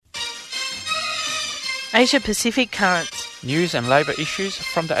Asia-Pacific Currents. News and labour issues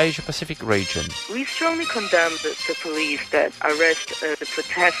from the Asia-Pacific region. We strongly condemn the police that arrest the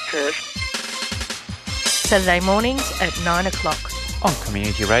protesters. Saturday mornings at 9 o'clock. On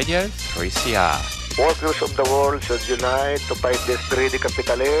Community Radio 3CR. Workers of the world should unite to fight this greedy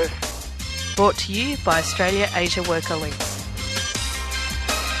capitalist. Brought to you by Australia Asia Worker Links.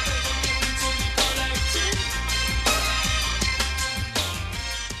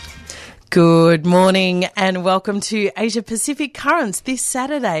 Good morning and welcome to Asia Pacific Currents this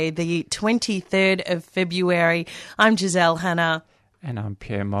Saturday, the 23rd of February. I'm Giselle Hanna. And I'm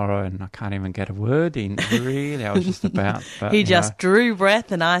Pierre Morrow, and I can't even get a word in, really. I was just about... But, he just drew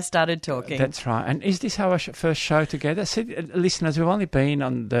breath and I started talking. That's right. And is this our first show together? See, listeners, we've only been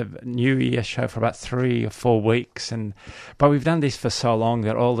on the New Year show for about 3 or 4 weeks, but we've done this for so long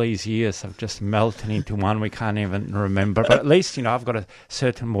that all these years have just melted into one we can't even remember. But at least, I've got a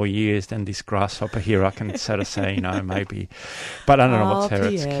certain more years than this grasshopper here. I can sort of say, maybe. But I don't know what's her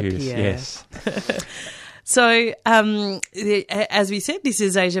excuse. Pierre. Yes. So, as we said, this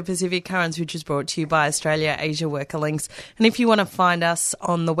is Asia Pacific Currents, which is brought to you by Australia Asia Worker Links. And if you want to find us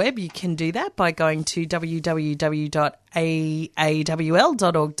on the web, you can do that by going to www.aawl.org.au.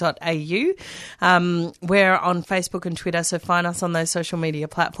 We're on Facebook and Twitter, so find us on those social media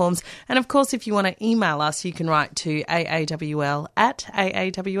platforms. And, of course, if you want to email us, you can write to aawl@aawl.org.au.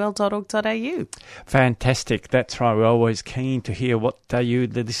 Fantastic. That's right. We're always keen to hear what you,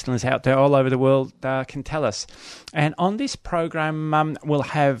 the listeners out there all over the world, can tell us. And on this program, we'll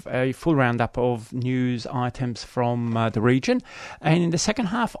have a full roundup of news items from the region. And in the second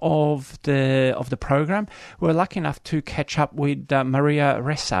half of the program, we're lucky enough to catch up with Maria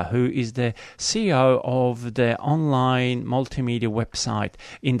Ressa, who is the CEO of the online multimedia website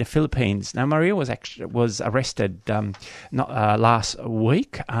in the Philippines. Now, Maria was arrested last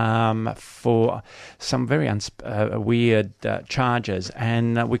week for some very weird charges,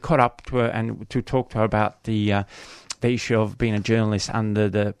 and we caught up to her and to talk to her about the issue of being a journalist under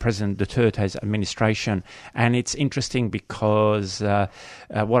the President Duterte's administration. And it's interesting because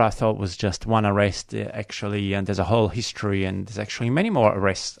what I thought was just one arrest, actually, and there's a whole history, and there's actually many more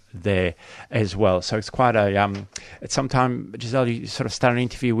arrests there as well. So it's quite sometimes, Giselle, you sort of start an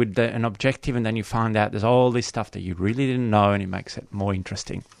interview with an objective, and then you find out there's all this stuff that you really didn't know, and it makes it more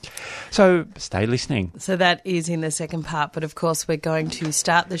interesting. So stay listening. So that is in the second part, but of course we're going to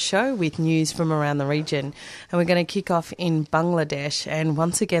start the show with news from around the region, and we're going to kick off in Bangladesh. And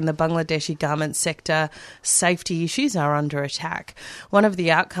once again, the Bangladeshi garment sector safety issues are under attack. One of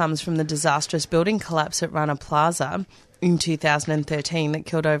the outcomes from the disastrous building collapse at Rana Plaza in 2013 that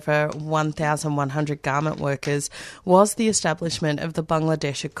killed over 1,100 garment workers was the establishment of the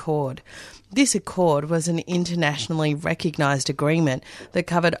Bangladesh Accord. This accord was an internationally recognised agreement that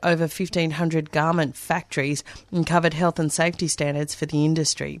covered over 1,500 garment factories and covered health and safety standards for the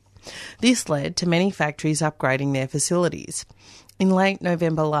industry. This led to many factories upgrading their facilities. In late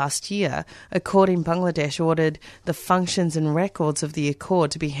November last year, a court in Bangladesh ordered the functions and records of the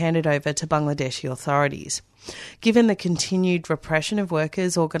accord to be handed over to Bangladeshi authorities. Given the continued repression of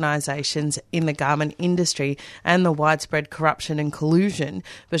workers' organisations in the garment industry and the widespread corruption and collusion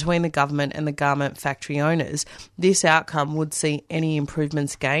between the government and the garment factory owners, this outcome would see any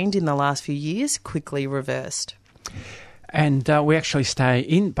improvements gained in the last few years quickly reversed. And we actually stay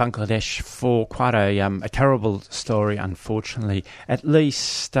in Bangladesh for quite a terrible story, unfortunately, at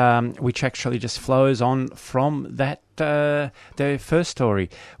least, which actually just flows on from that the first story,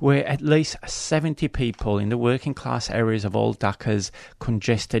 where at least 70 people in the working class areas of all Dhaka's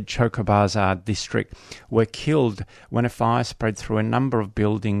congested Chowk-e-Bazar district were killed when a fire spread through a number of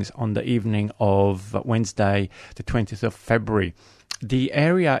buildings on the evening of Wednesday, the 20th of February. The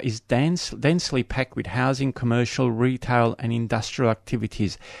area is densely packed with housing, commercial, retail and industrial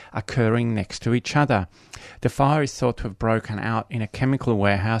activities occurring next to each other. The fire is thought to have broken out in a chemical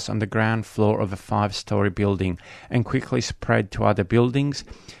warehouse on the ground floor of a 5-storey building and quickly spread to other buildings,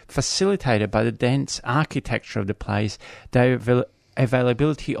 facilitated by the dense architecture of the place, the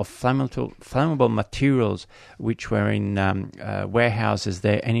availability of flammable materials which were in warehouses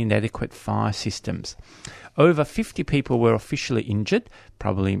there, and inadequate fire systems. Over 50 people were officially injured,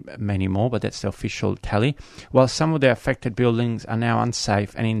 probably many more, but that's the official tally, while some of the affected buildings are now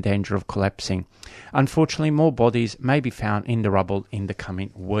unsafe and in danger of collapsing. Unfortunately, more bodies may be found in the rubble in the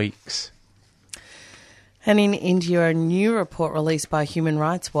coming weeks. And in India, a new report released by Human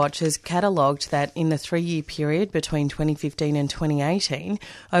Rights Watch has catalogued that in the 3-year period between 2015 and 2018,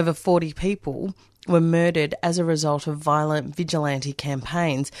 over 40 people were murdered as a result of violent vigilante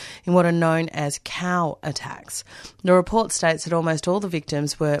campaigns in what are known as cow attacks. The report states that almost all the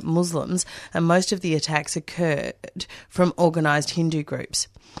victims were Muslims and most of the attacks occurred from organised Hindu groups.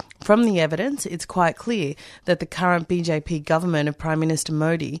 From the evidence, it's quite clear that the current BJP government of Prime Minister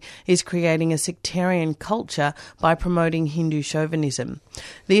Modi is creating a sectarian culture by promoting Hindu chauvinism.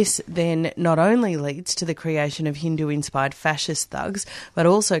 This then not only leads to the creation of Hindu-inspired fascist thugs, but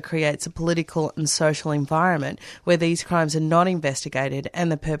also creates a political and social environment where these crimes are not investigated and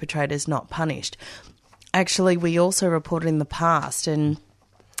the perpetrators not punished. Actually, we also reported in the past, and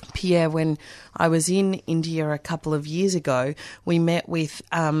Pierre, when I was in India a couple of years ago, we met with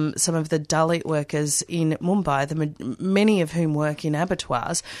some of the Dalit workers in Mumbai, many of whom work in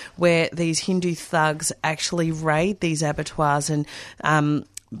abattoirs, where these Hindu thugs actually raid these abattoirs and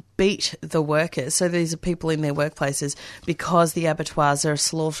beat the workers. So these are people in their workplaces because the abattoirs are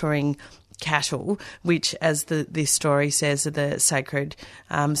slaughtering cattle, which, as this story says, are the sacred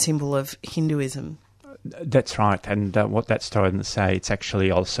symbol of Hinduism. That's right, and what that story doesn't say, it's actually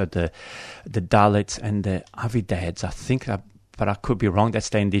also the Dalits and the Avidads, I think, but I could be wrong. That's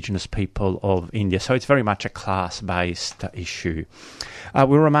the indigenous people of India. So it's very much a class-based issue.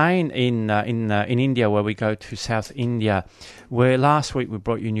 We remain in India, where we go to South India, where last week we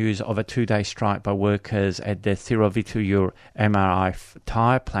brought you news of a 2-day strike by workers at the Thiruvittur MRI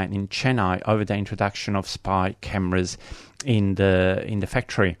tyre plant in Chennai over the introduction of spy cameras in the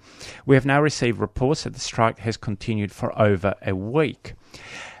factory. We have now received reports that the strike has continued for over a week.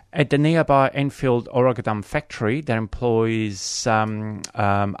 At the nearby Enfield Orogadam factory that employs around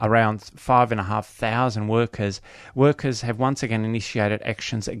 5,500 workers have once again initiated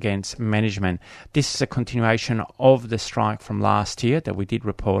actions against management. This is a continuation of the strike from last year that we did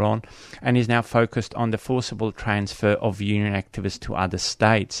report on and is now focused on the forcible transfer of union activists to other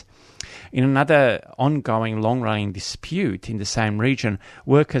states. In another ongoing long-running dispute in the same region,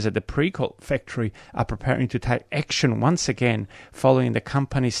 workers at the Precourt factory are preparing to take action once again following the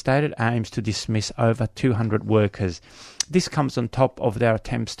company's stated aims to dismiss over 200 workers. This comes on top of their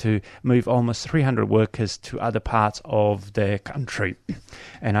attempts to move almost 300 workers to other parts of the country.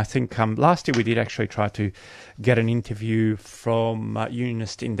 And I think last year we did actually try to get an interview from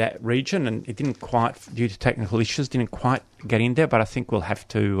unionists in that region, and it didn't quite, due to technical issues, didn't quite get in there, but I think we'll have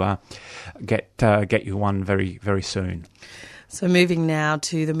to get you one very, very soon. So moving now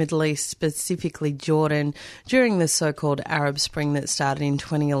to the Middle East, specifically Jordan. During the so-called Arab Spring that started in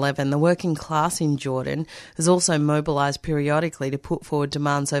 2011, the working class in Jordan has also mobilised periodically to put forward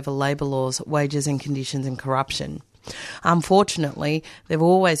demands over labour laws, wages and conditions and corruption. Unfortunately, they've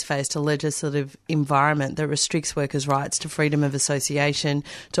always faced a legislative environment that restricts workers' rights to freedom of association,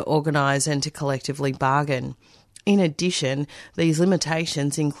 to organise and to collectively bargain. In addition, these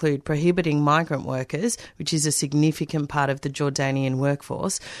limitations include prohibiting migrant workers, which is a significant part of the Jordanian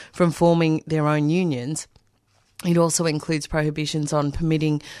workforce, from forming their own unions. It also includes prohibitions on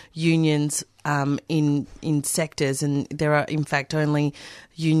permitting unions in sectors, and there are in fact only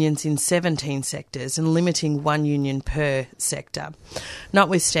unions in 17 sectors, and limiting one union per sector.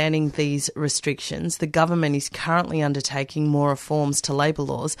 Notwithstanding these restrictions, the government is currently undertaking more reforms to labour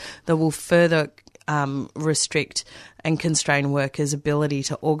laws that will further restrict and constrain workers' ability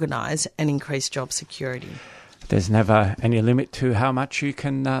to organise and increase job security. There's never any limit to how much you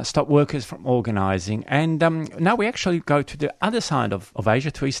can stop workers from organising. And now we actually go to the other side of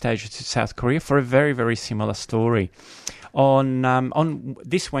Asia, to East Asia, to South Korea, for a very, very similar story. On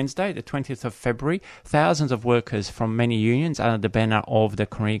this Wednesday, the 20th of February, thousands of workers from many unions under the banner of the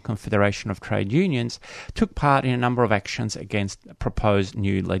Korean Confederation of Trade Unions took part in a number of actions against proposed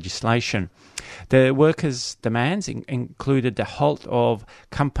new legislation. The workers' demands included the halt of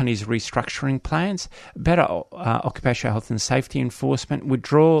companies' restructuring plans, better occupational health and safety enforcement,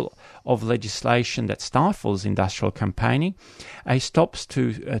 withdrawal of legislation that stifles industrial campaigning, a stops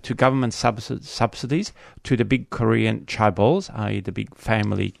to government subsidies to the big Korean chaebols, i.e. the big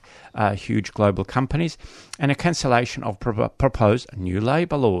family, huge global companies, and a cancellation of proposed new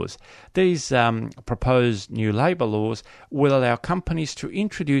labour laws. These proposed new labour laws will allow companies to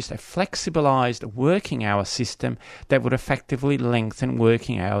introduce a flexibilised working hour system that would effectively lengthen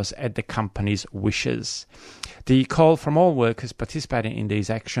working hours at the company's wishes. The call from all workers participating in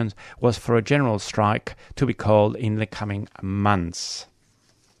these actions was for a general strike to be called in the coming months.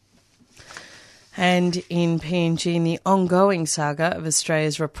 And in PNG, in the ongoing saga of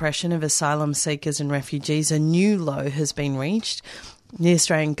Australia's repression of asylum seekers and refugees, a new low has been reached. The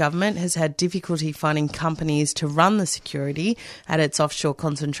Australian government has had difficulty finding companies to run the security at its offshore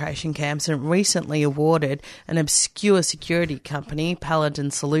concentration camps and recently awarded an obscure security company,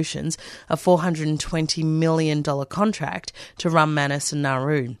 Paladin Solutions, a $420 million contract to run Manus and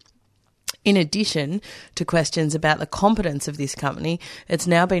Nauru. In addition to questions about the competence of this company, it's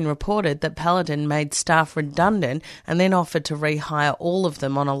now been reported that Paladin made staff redundant and then offered to rehire all of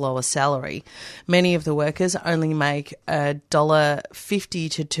them on a lower salary. Many of the workers only make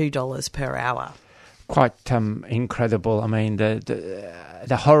 $1.50 to $2 per hour. Quite incredible. I mean,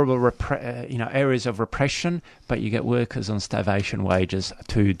 the horrible areas of repression, but you get workers on starvation wages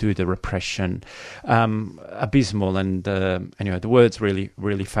to do the repression. Abysmal, and anyway, the words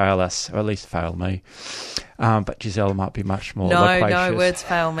really fail us, or at least fail me. But Giselle might be much more loquacious. No, words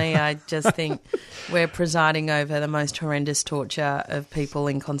fail me. I just think we're presiding over the most horrendous torture of people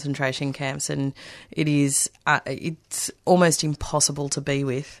in concentration camps, and it's almost impossible to be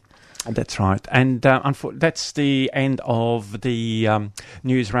with. That's right. And that's the end of the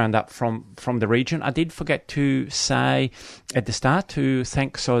news roundup from the region. I did forget to say at the start to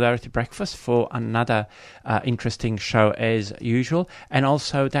thank Solidarity Breakfast for another interesting show as usual. And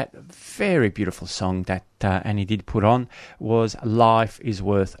also that very beautiful song that Annie did put on was Life is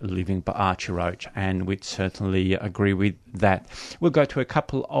Worth Living by Archie Roach. And we'd certainly agree with that. We'll go to a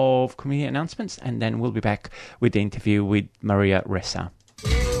couple of community announcements and then we'll be back with the interview with Maria Ressa.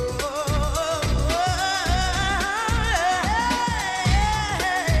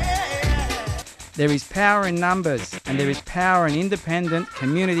 There is power in numbers, and there is power in independent,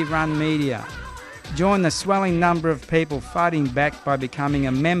 community-run media. Join the swelling number of people fighting back by becoming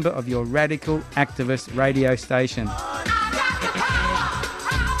a member of your radical activist radio station.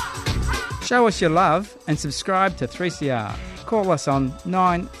 Show us your love and subscribe to 3CR. Call us on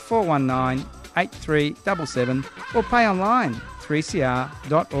 9419 8377 or pay online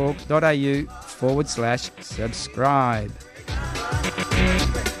 3cr.org.au/subscribe.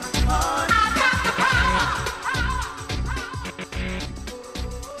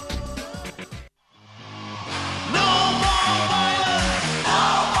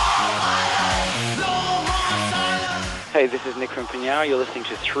 Hey, this is Nick from Pinyao. You're listening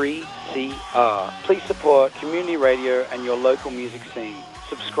to 3CR. Please support community radio and your local music scene.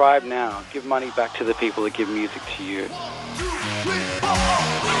 Subscribe now. Give money back to the people that give music to you.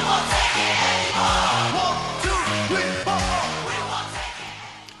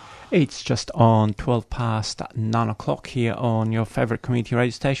 It's just on 12 past 9 o'clock here on your favourite community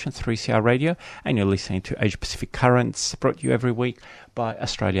radio station, 3CR Radio, and you're listening to Asia Pacific Currents, brought to you every week by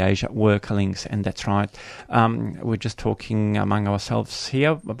Australia Asia Worker Links. And that's right, we're just talking among ourselves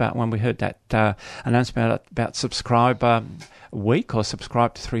here about when we heard that announcement about subscriber week or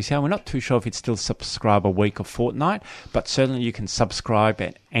subscribe to 3CR. We're not too sure if it's still subscriber week or fortnight, but certainly you can subscribe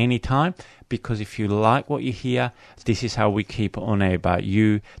at any time, because if you like what you hear, this is how we keep on air by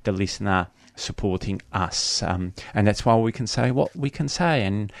you, the listener, supporting us. And that's why we can say what we can say,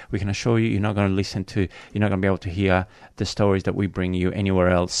 and we can assure you you're not going to be able to hear the stories that we bring you anywhere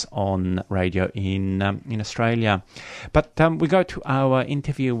else on radio in Australia. But we go to our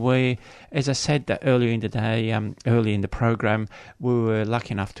interview where, as I said earlier in the day, early in the program, we were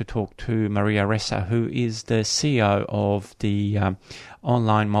lucky enough to talk to Maria Ressa, who is the CEO of the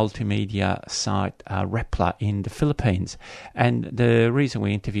online multimedia site Rappler in the Philippines. And the reason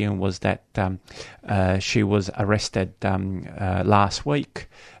we interviewed was that she was arrested last week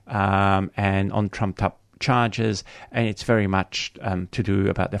and on trumped-up charges, and it's very much to do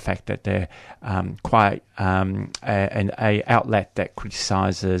about the fact that they're quite an outlet that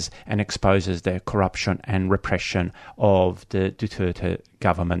criticises and exposes the corruption and repression of the Duterte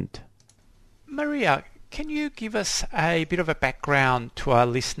government. Maria, can you give us a bit of a background to our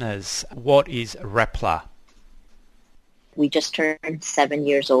listeners? What is Rappler? We just turned 7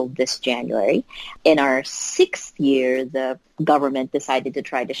 years old this January. In our 6th year, the government decided to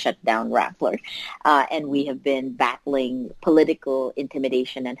try to shut down Rappler, and we have been battling political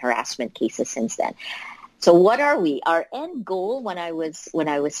intimidation and harassment cases since then. So what are we? Our end goal when I was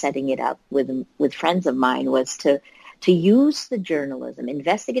setting it up with friends of mine was to use the journalism,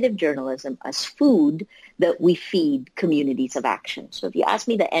 investigative journalism, as food that we feed communities of action. So if you ask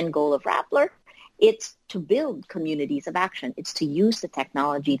me the end goal of Rappler, it's to build communities of action. It's to use the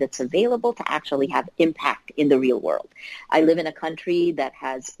technology that's available to actually have impact in the real world. I live in a country that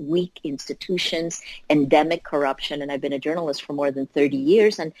has weak institutions, endemic corruption, and I've been a journalist for more than 30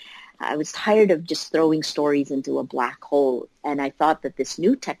 years, and I was tired of just throwing stories into a black hole. And I thought that this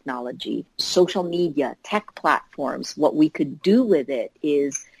new technology, social media, tech platforms, what we could do with it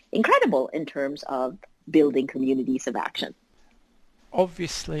is incredible in terms of building communities of action.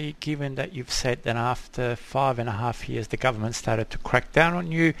 obviously, given that you've said that after 5.5 years the government started to crack down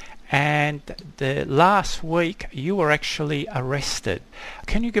on you, and the last week you were actually arrested.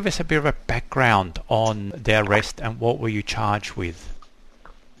 Can you give us a bit of a background on the arrest and what were you charged with?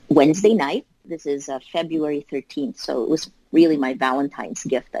 Wednesday night, this is February 13th, so it was really my Valentine's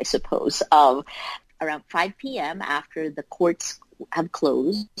gift, I suppose. Around 5 p.m. after the courts have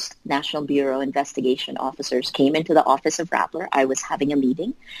closed, National Bureau Investigation officers came into the office of Rappler. I was having a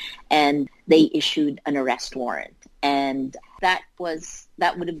meeting, and they issued an arrest warrant. And that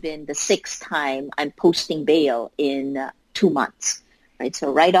would have been the 6th time I'm posting bail in 2 months. Right,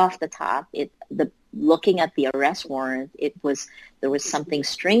 so right off the top, looking at the arrest warrant, there was something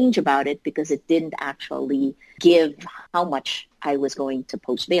strange about it because it didn't actually give how much I was going to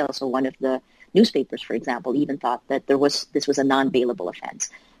post bail. So one of the newspapers, for example, even thought that this was a non-bailable offense.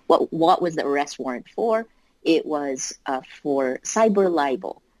 What was the arrest warrant for? It was for cyber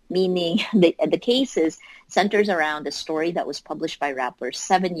libel, meaning the case centers around a story that was published by Rappler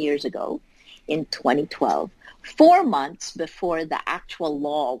 7 years ago in 2012, 4 months before the actual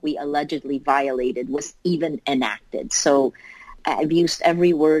law we allegedly violated was even enacted. So I've used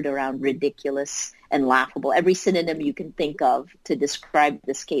every word around ridiculous and laughable, every synonym you can think of to describe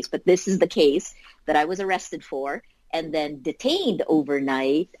this case. But this is the case that I was arrested for and then detained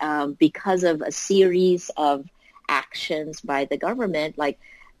overnight because of a series of actions by the government. Like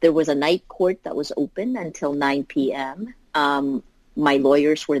there was a night court that was open until 9 p.m. My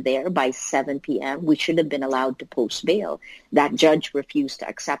lawyers were there by 7 p.m. We should have been allowed to post bail. That judge refused to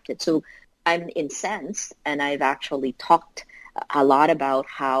accept it. So I'm incensed, and I've actually talked a lot about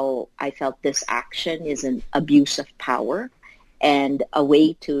how I felt this action is an abuse of power and a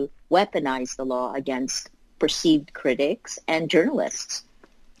way to weaponize the law against perceived critics and journalists.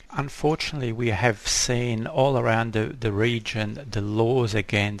 Unfortunately, we have seen all around the region the laws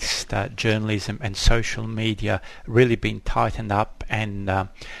against journalism and social media really being tightened up, and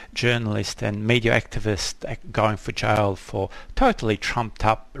journalists and media activists going for jail for totally trumped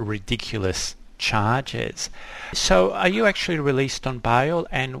up, ridiculous charges. So are you actually released on bail,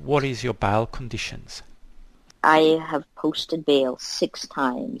 and what is your bail conditions? I have posted bail 6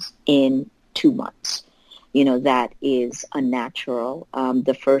 times in 2 months. That is unnatural.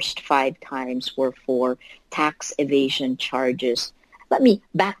 The first 5 times were for tax evasion charges. Let me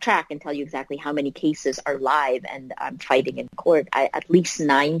backtrack and tell you exactly how many cases are live and I'm fighting in court. At least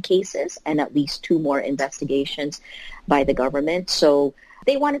 9 cases and at least 2 more investigations by the government. So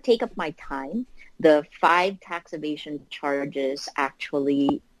they want to take up my time. The 5 tax evasion charges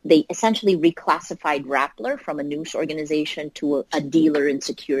they essentially reclassified Rappler from a news organization to a dealer in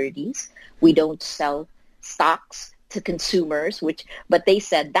securities. We don't sell stocks to consumers, but they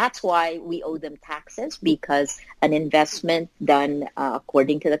said that's why we owe them taxes, because an investment done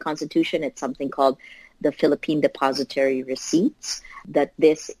according to the Constitution, it's something called the Philippine Depository Receipts, that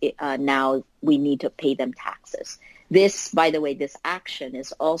this now we need to pay them taxes. This, by the way, this action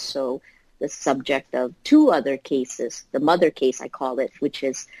is also the subject of 2 other cases, the mother case I call it, which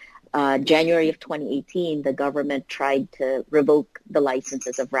is January of 2018, the government tried to revoke the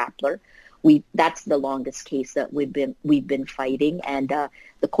licenses of Rappler. That's the longest case that we've been fighting, and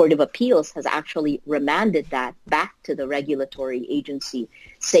the Court of Appeals has actually remanded that back to the regulatory agency,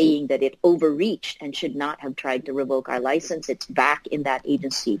 saying that it overreached and should not have tried to revoke our license. It's back in that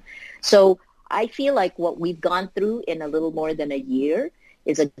agency. So I feel like what we've gone through in a little more than a year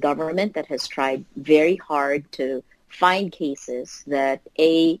is a government that has tried very hard to find cases that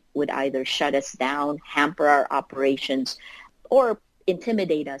would either shut us down, hamper our operations, or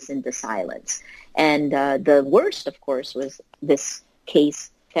intimidate us into silence. And the worst, of course, was this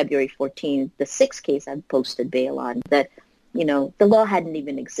case, February 14th, the 6th case I posted bail on, that, the law hadn't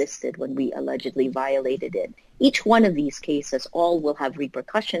even existed when we allegedly violated it. Each one of these cases, all will have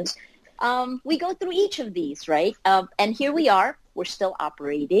repercussions. We go through each of these, right? And here we are. We're still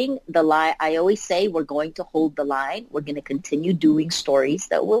operating. I always say we're going to hold the line. We're going to continue doing stories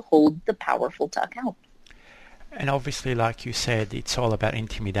that will hold the powerful to account. And obviously, like you said, it's all about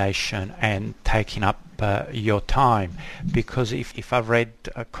intimidation and taking up your time, because if I've read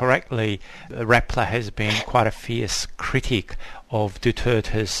correctly, Rappler has been quite a fierce critic of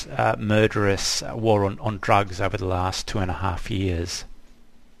Duterte's murderous war on drugs over the last 2.5 years.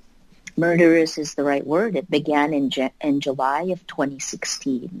 Murderous is the right word. It began in July of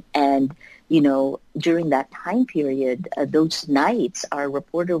 2016. And, during that time period, those nights, our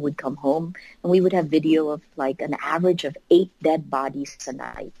reporter would come home and we would have video of like an average of 8 dead bodies a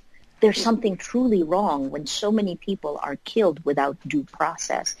night. There's something truly wrong when so many people are killed without due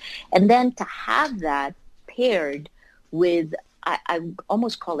process. And then to have that paired with I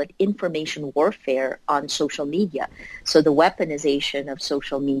almost call it information warfare on social media. So the weaponization of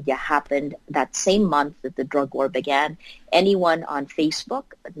social media happened that same month that the drug war began. Anyone on Facebook,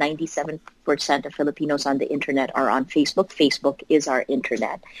 97% of Filipinos on the internet are on Facebook. Facebook is our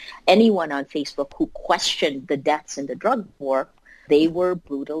internet. Anyone on Facebook who questioned the deaths in the drug war, they were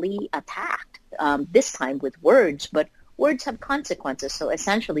brutally attacked, this time with words, but words have consequences. So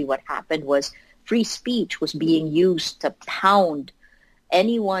essentially what happened was free speech was being used to pound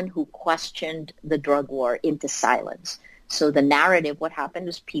anyone who questioned the drug war into silence. So the narrative, what happened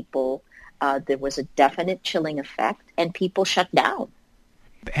was people, there was a definite chilling effect, and people shut down.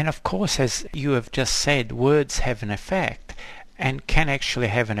 And of course, as you have just said, words have an effect and can actually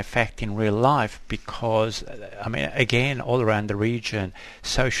have an effect in real life because, I mean, again, all around the region,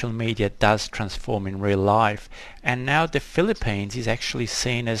 social media does transform in real life. And now the Philippines is actually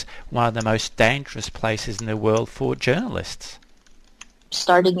seen as one of the most dangerous places in the world for journalists.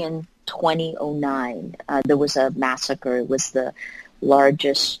 Starting in 2009, there was a massacre. It was the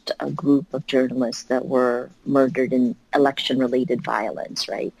largest group of journalists that were murdered in election-related violence,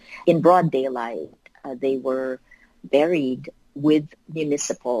 right? In broad daylight, they were buried with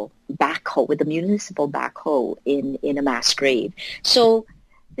municipal backhoe in a mass grave. So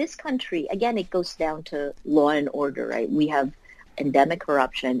this country, again, it goes down to law and order, right? We have endemic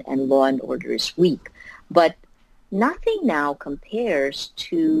corruption and law and order is weak. But nothing now compares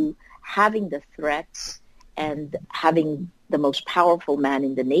to having the threats and having the most powerful man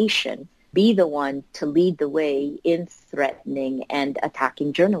in the nation be the one to lead the way in threatening and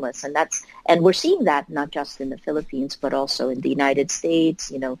attacking journalists. And we're seeing that not just in the Philippines, but also in the United States.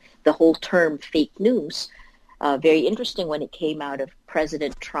 You know, the whole term fake news, very interesting when it came out of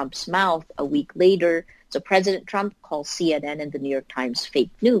President Trump's mouth a week later. So President Trump calls CNN and the New York Times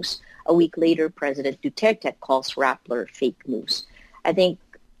fake news. A week later, President Duterte calls Rappler fake news. I think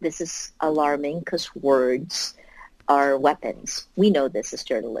this is alarming because words are weapons. We know this as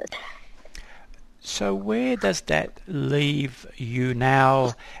journalists. So where does that leave you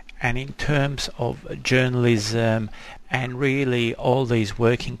now, and in terms of journalism and really all these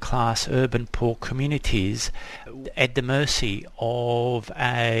working class urban poor communities at the mercy of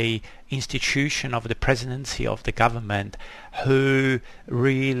a institution of the presidency of the government who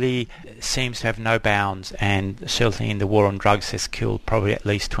really seems to have no bounds and certainly in the war on drugs has killed probably at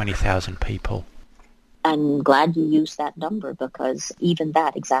least 20,000 people? I'm glad you used that number because even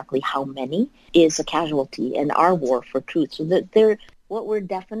that, exactly how many, is a casualty in our war for truth. So what we're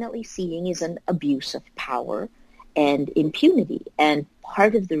definitely seeing is an abuse of power and impunity. And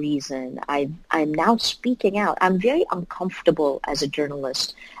part of the reason I'm now speaking out, I'm very uncomfortable as a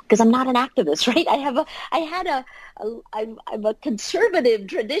journalist because I'm not an activist, right? I'm a conservative,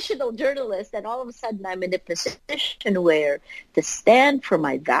 traditional journalist, and all of a sudden I'm in a position where to stand for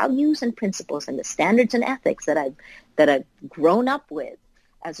my values and principles and the standards and ethics that I've grown up with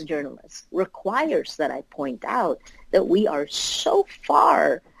as a journalist requires that I point out that we are so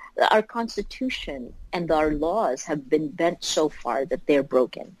far, our Constitution and our laws have been bent so far that they're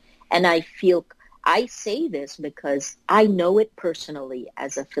broken. And I say this because I know it personally.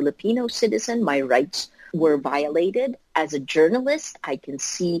 As a Filipino citizen, my rights were violated. As a journalist, I can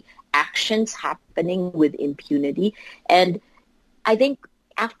see actions happening with impunity. And I think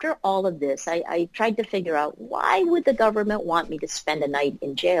after all of this, I tried to figure out why would the government want me to spend a night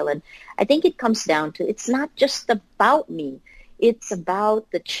in jail? And I think it comes down to it's not just about me. It's about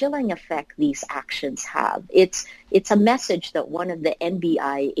the chilling effect these actions have. It's a message that one of the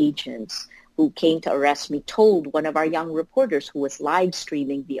NBI agents who came to arrest me told one of our young reporters who was live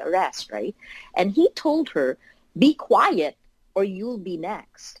streaming the arrest, right? And he told her, be quiet or you'll be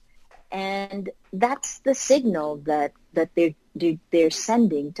next. And that's the signal that they're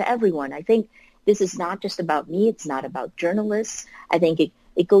sending to everyone. I think this is not just about me. It's not about journalists. I think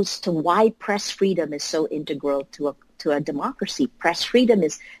it goes to why press freedom is so integral to a democracy. Press freedom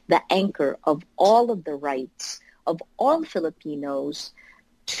is the anchor of all of the rights of all Filipinos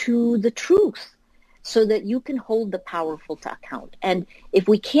to the truth so that you can hold the powerful to account. And if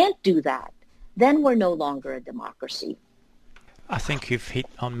we can't do that, then we're no longer a democracy. I think you've hit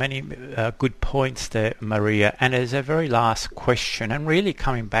on many good points there, Maria. And as a very last question, and really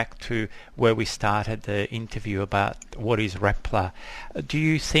coming back to where we started the interview about what is Rappler, do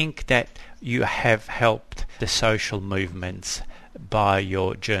you think that you have helped the social movements by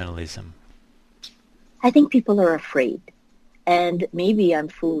your journalism? I think people are afraid. And maybe I'm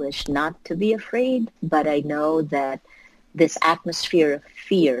foolish not to be afraid, but I know that this atmosphere of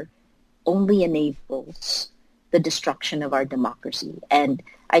fear only enables the destruction of our democracy. And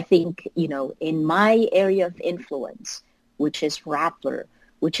I think, in my area of influence, which is Rappler,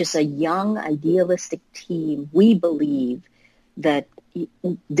 which is a young, idealistic team. We believe that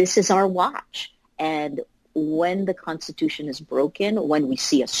this is our watch. And when the Constitution is broken, when we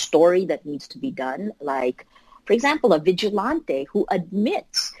see a story that needs to be done, like, for example, a vigilante who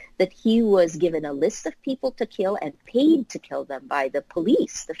admits that he was given a list of people to kill and paid to kill them by the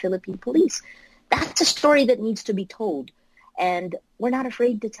police, the Philippine police, that's a story that needs to be told. And we're not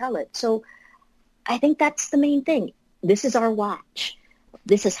afraid to tell it. So I think that's the main thing. This is our watch.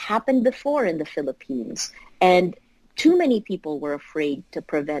 This has happened before in the Philippines. And too many people were afraid to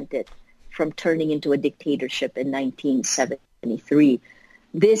prevent it from turning into a dictatorship in 1973.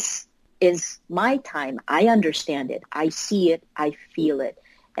 This is my time. I understand it. I see it. I feel it.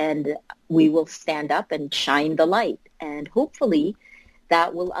 And we will stand up and shine the light. And hopefully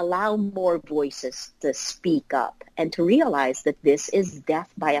that will allow more voices to speak up and to realize that this is death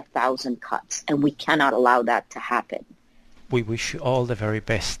by 1,000 cuts. And we cannot allow that to happen. We wish you all the very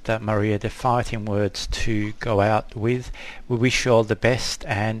best, Maria, the fighting words to go out with. We wish you all the best,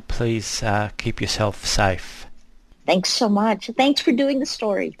 and please keep yourself safe. Thanks so much. Thanks for doing the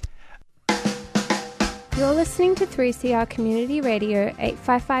story. You're listening to 3CR Community Radio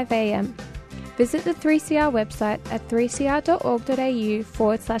 855 AM. Visit the 3CR website at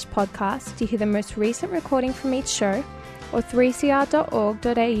 3cr.org.au/podcast to hear the most recent recording from each show, or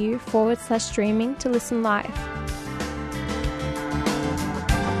 3cr.org.au/streaming to listen live.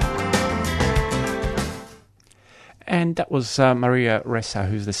 And that was Maria Ressa,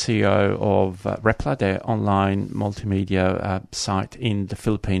 who's the CEO of Rappler, their online multimedia site in the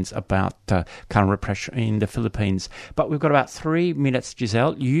Philippines, about current repression in the Philippines. But we've got about 3 minutes,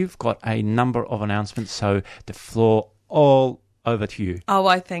 Giselle. You've got a number of announcements, so the floor all over to you. Oh,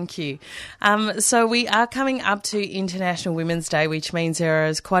 I thank you. So we are coming up to International Women's Day, which means there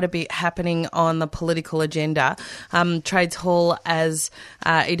is quite a bit happening on the political agenda. Trades Hall, as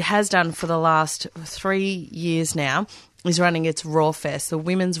it has done for the last 3 years now, is running its Raw Fest, the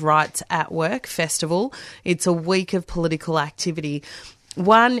Women's Rights at Work Festival. It's a week of political activity.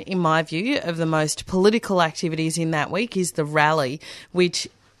 One, in my view, of the most political activities in that week is the rally, which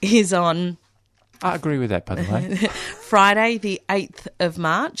is on... I agree with that, by the way. Friday, the 8th of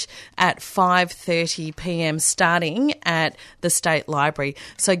March at 5:30 p.m, starting at the State Library.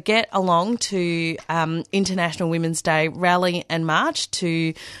 So get along to International Women's Day rally and march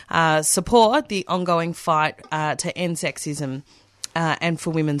to support the ongoing fight to end sexism and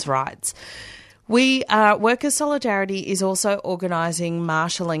for women's rights. Workers' Solidarity is also organising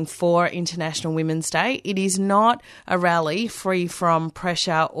marshalling for International Women's Day. It is not a rally free from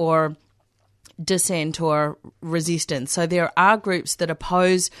pressure or dissent or resistance. So there are groups that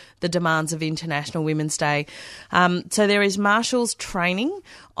oppose the demands of International Women's Day. So there is marshals training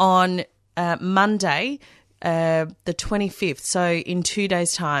on Monday, the 25th, so in 2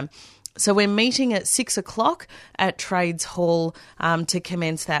 days' time. So we're meeting at 6 o'clock at Trades Hall to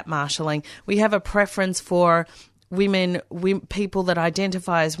commence that marshalling. We have a preference for women, people that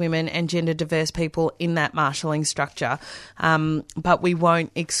identify as women and gender diverse people in that marshalling structure, but we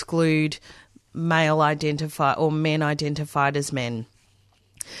won't exclude male identified or men identified as men.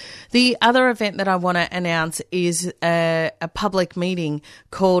 The other event that I want to announce is a public meeting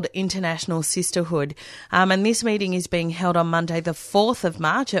called International Sisterhood. And this meeting is being held on Monday, the 4th of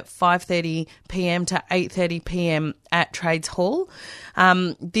March at 5:30 p.m. to 8:30 p.m. at Trades Hall.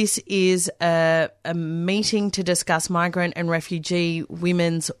 This is a meeting to discuss migrant and refugee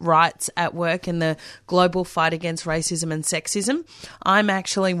women's rights at work in the global fight against racism and sexism. I'm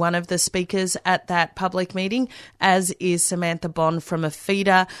actually one of the speakers at that public meeting, as is Samantha Bond from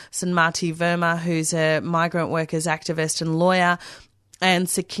AFIDA, Sanmati Verma, who's a migrant workers activist and lawyer, and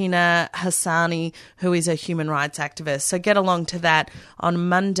Sakina Hassani, who is a human rights activist. So get along to that on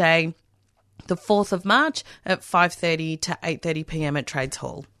Monday, the 4th of March at 5:30 to 8:30 p.m. at Trades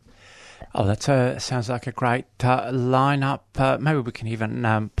Hall. Oh, that sounds like a great lineup. Maybe we can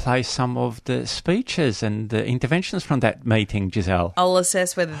even play some of the speeches and the interventions from that meeting, Giselle. I'll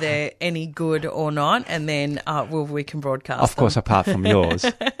assess whether they're any good or not, and then we can broadcast Of course, apart from yours.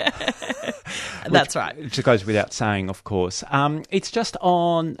 That's right. Which goes without saying, of course. It's just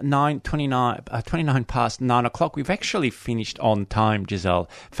on 29 past 9 o'clock. We've actually finished on time, Giselle.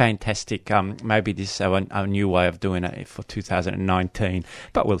 Fantastic. Maybe this is a new way of doing it for 2019,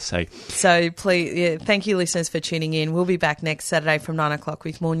 but we'll see. So please, thank you, listeners, for tuning in. We'll be back next Saturday from 9 o'clock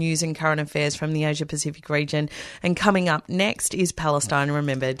with more news and current affairs from the Asia Pacific region. And coming up next is Palestine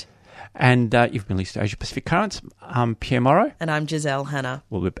Remembered. And you've been listening to Asia Pacific Currents. I'm Pierre Morrow. And I'm Giselle Hanna.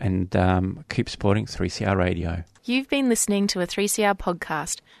 And keep supporting 3CR Radio. You've been listening to a 3CR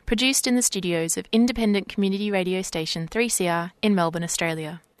podcast produced in the studios of independent community radio station 3CR in Melbourne,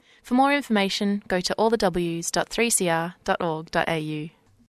 Australia. For more information, go to allthews.3cr.org.au.